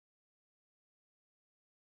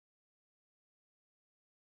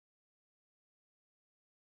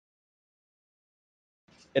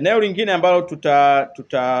Eneo lingine ambalo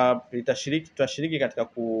tutashiriki katika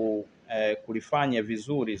kulifanya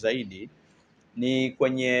vizuri zaidi ni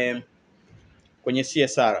kwenye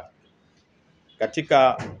CSR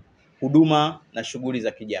katika huduma na shughuli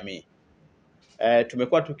za kijamii.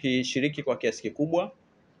 Tumekuwa tukishiriki kwa kiasi kikubwa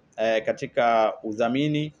katika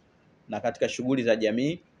udhamini na katika shughuli za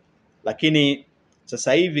jamii, lakini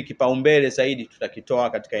sasa hivi kipaumbele zaidi tutakitoa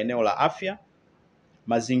katika eneo la afya,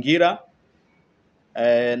 mazingira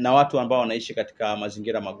na watu ambao wanaishi katika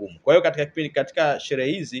mazingira magumu. Kwa hiyo katika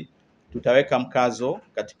sherehe hizi tutaweka mkazo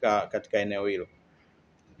katika eneo hilo.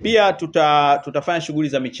 Pia tutafanya shughuli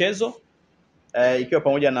za michezo ikiwa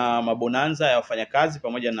pamoja na mabonanza ya wafanyakazi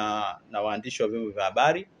pamoja na waandishi wa vyombo vya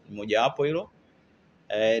habari, ni mojawapo hilo.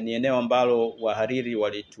 Ni eneo ambalo wahariri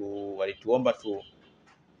walituomba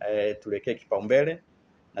tuwekee kipaumbele,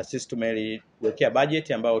 na sisi tumeliwekea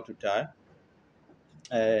bajeti ambayo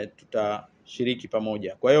tutashiriki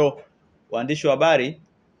pamoja. Kwa hiyo waandishi wa habari,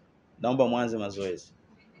 naomba mwanze mazoezi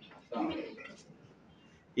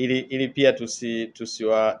ili pia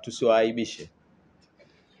tusiwaaibishe.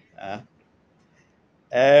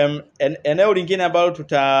 Eneo lingine ambalo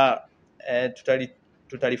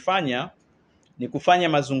tutalifanya ni kufanya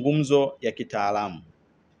mazungumzo ya kitaalamu,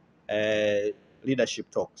 leadership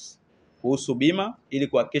talks kuhusu bima, ili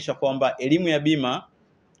kuhakikisha kwamba elimu ya bima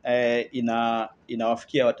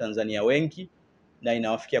inawafikia Watanzania wengi na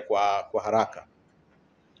inawafikia kwa haraka.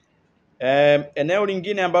 Eneo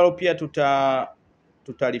lingine ambalo pia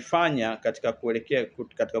tutalifanya katika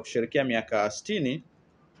kusherehekea miaka 60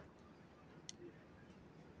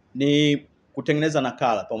 ni kutengeneza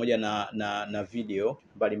nakala pamoja na video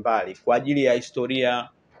mbalimbali kwa ajili ya historia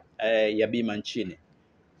ya bima nchini.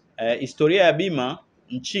 Historia ya bima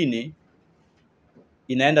nchini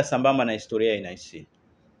inaenda sambamba na historia ya NIC.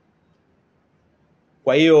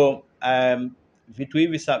 Kwa hiyo vitu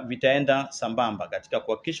hivi vitaenda sambamba katika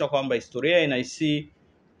kuhakikisha kwamba historia ya NIC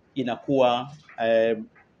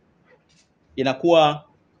inakuwa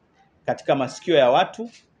katika masikio ya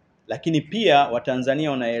watu, lakini pia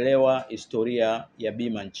Watanzania wanaelewa historia ya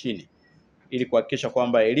bima nchini, ili kuhakikisha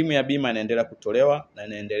kwamba elimu ya bima inaendelea kutolewa na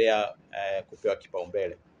inaendelea kupewa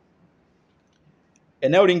kipaumbele.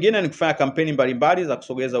 Eneo lingine ni kufanya kampeni mbalimbali za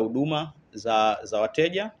kusogeza huduma za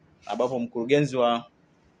wateja, ambapo mkurugenzi wa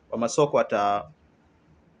masoko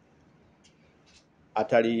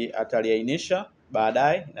ataliainisha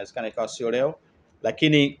baadaye, inawezekana ikawa sio leo,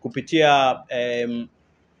 lakini kupitia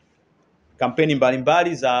kampeni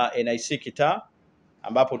mbalimbali za NIC kitaa,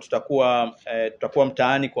 ambapo tutakuwa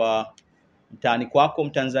mtaani kwako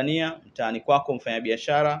Mtanzania, mtaani kwako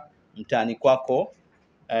mfanyabiashara, mtaani kwako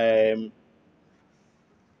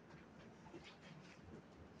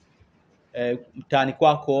mtaani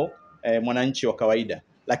kwako mwananchi wa kawaida.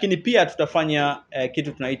 Lakini pia tutafanya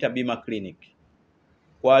kitu tunaita bima clinic.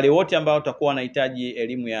 Kwa wale wote ambao watakuwa wanahitaji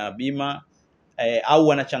elimu ya bima au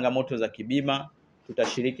wana changamoto za kibima,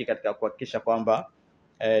 tutashiriki katika kuhakikisha kwamba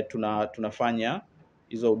tunafanya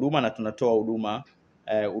hizo huduma na tunatoa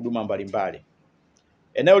huduma mbalimbali.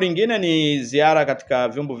 Eneo lingine ni ziara katika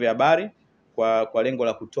vyombo vya habari kwa lengo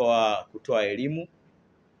la kutoa elimu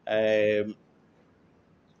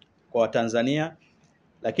kwa Watanzania.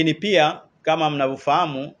 Lakini pia kama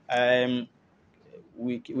mnavyofahamu,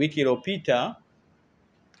 wiki iliyopita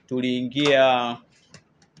tuliingia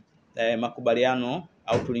makubaliano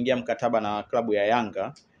au tuliingia mkataba na klabu ya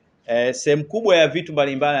Yanga. Sehemu kubwa ya vitu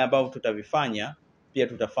mbalimbali ambavyo tutavifanya pia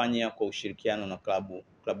tutafanya kwa ushirikiano na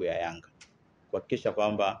klabu ya Yanga, kuhakikisha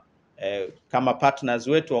kwamba kama partners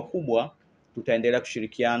wetu wakubwa tutaendelea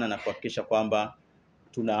kushirikiana na kuhakikisha kwamba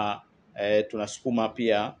tunasukuma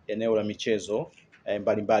pia eneo la michezo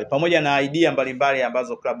mbalimbali, pamoja na idea mbalimbali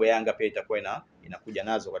ambazo klabu ya Yanga pia itakuwa inakuja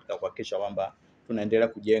nazo katika kuhakikisha kwamba tunaendelea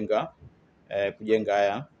kujenga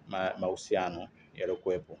haya mahusiano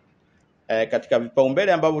yaliyokuwepo. Katika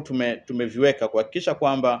vipaumbele ambavyo tumeviweka kuhakikisha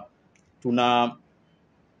kwamba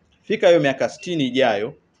tunafika hiyo miaka 60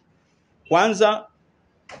 ijayo, kwanza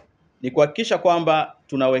ni kuhakikisha kwamba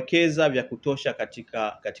tunawekeza vya kutosha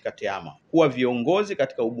katika tehama, kuwa viongozi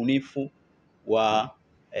katika ubunifu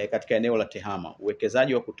katika eneo la tehama,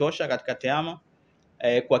 uwekezaji wa kutosha katika tehama,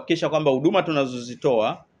 kuhakikisha kwamba huduma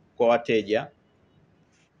tunazozitoa kwa wateja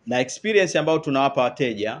na experience ambayo tunawapa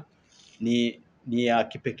wateja ni ya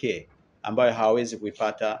kipekee ambayo hawawezi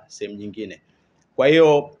kuipata sehemu nyingine. Kwa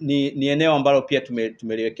hiyo ni eneo ambalo pia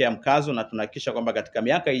tumeliwekea mkazo, na tunahakikisha kwamba katika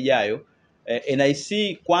miaka ijayo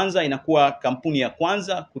NIC kwanza inakuwa kampuni ya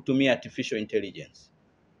kwanza kutumia artificial intelligence.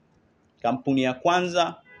 Kampuni ya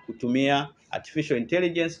kwanza kutumia artificial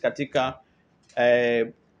intelligence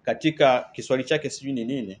katika Kiswahili chake sijui ni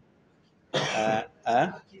nini, uh,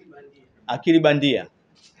 akili bandia.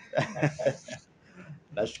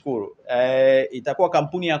 Nashukuru. Itakuwa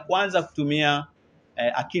kampuni ya kwanza kutumia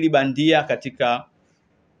akili bandia katika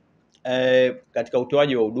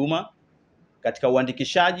utoaji wa huduma, katika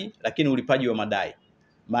uandikishaji, lakini ulipaji wa madai.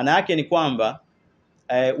 Maana yake ni kwamba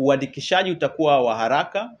uandikishaji utakuwa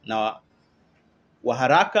wa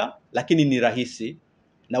haraka lakini ni rahisi,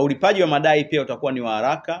 na ulipaji wa madai pia utakuwa ni wa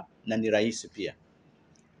haraka na ni rahisi pia.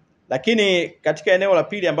 Lakini katika eneo la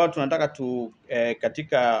pili ambalo tunataka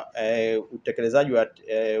katika utekelezaji wa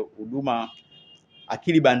huduma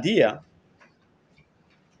akili bandia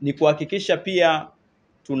ni kuhakikisha pia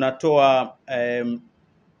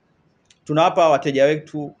tunawapa wateja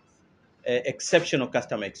wetu exceptional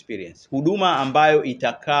customer experience, huduma ambayo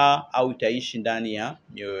itakaa au itaishi ndani ya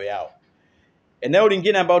mioyo yao. Eneo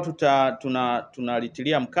lingine ambalo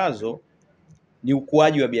tunalitilia mkazo ni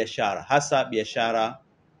ukuaji wa biashara, hasa biashara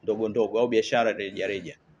ndogo ndogo au biashara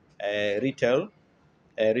rejareja, retail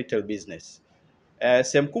business.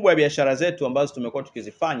 Sehemu kubwa ya biashara zetu ambazo tumekuwa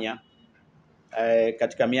tukizifanya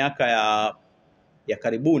katika miaka ya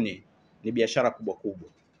karibuni ni biashara kubwa kubwa,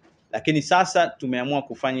 lakini sasa tumeamua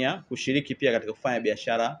kushiriki pia katika kufanya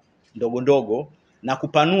biashara ndogo ndogo na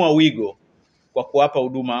kupanua wigo kwa kuwapa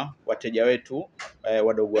huduma wateja wetu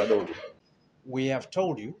wadogo wadogo. We have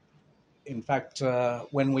told you, in fact,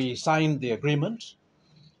 when we signed the agreement,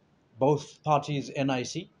 both parties,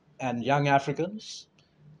 NIC and Young Africans,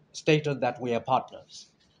 stated that we are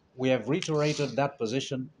partners. We have reiterated that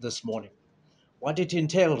position this morning. What it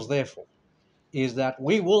entails, therefore, is that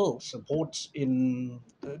we will support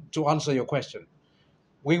to answer your question,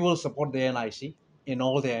 we will support the NIC in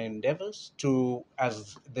all their endeavors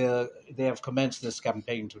as they have commenced this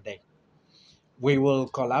campaign today. We will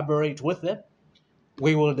collaborate with them.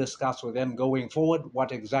 We will discuss with them going forward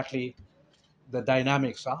what exactly the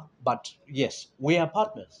dynamics are. But yes, we are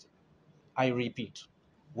partners. I repeat,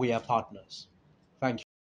 we are partners. Thank you.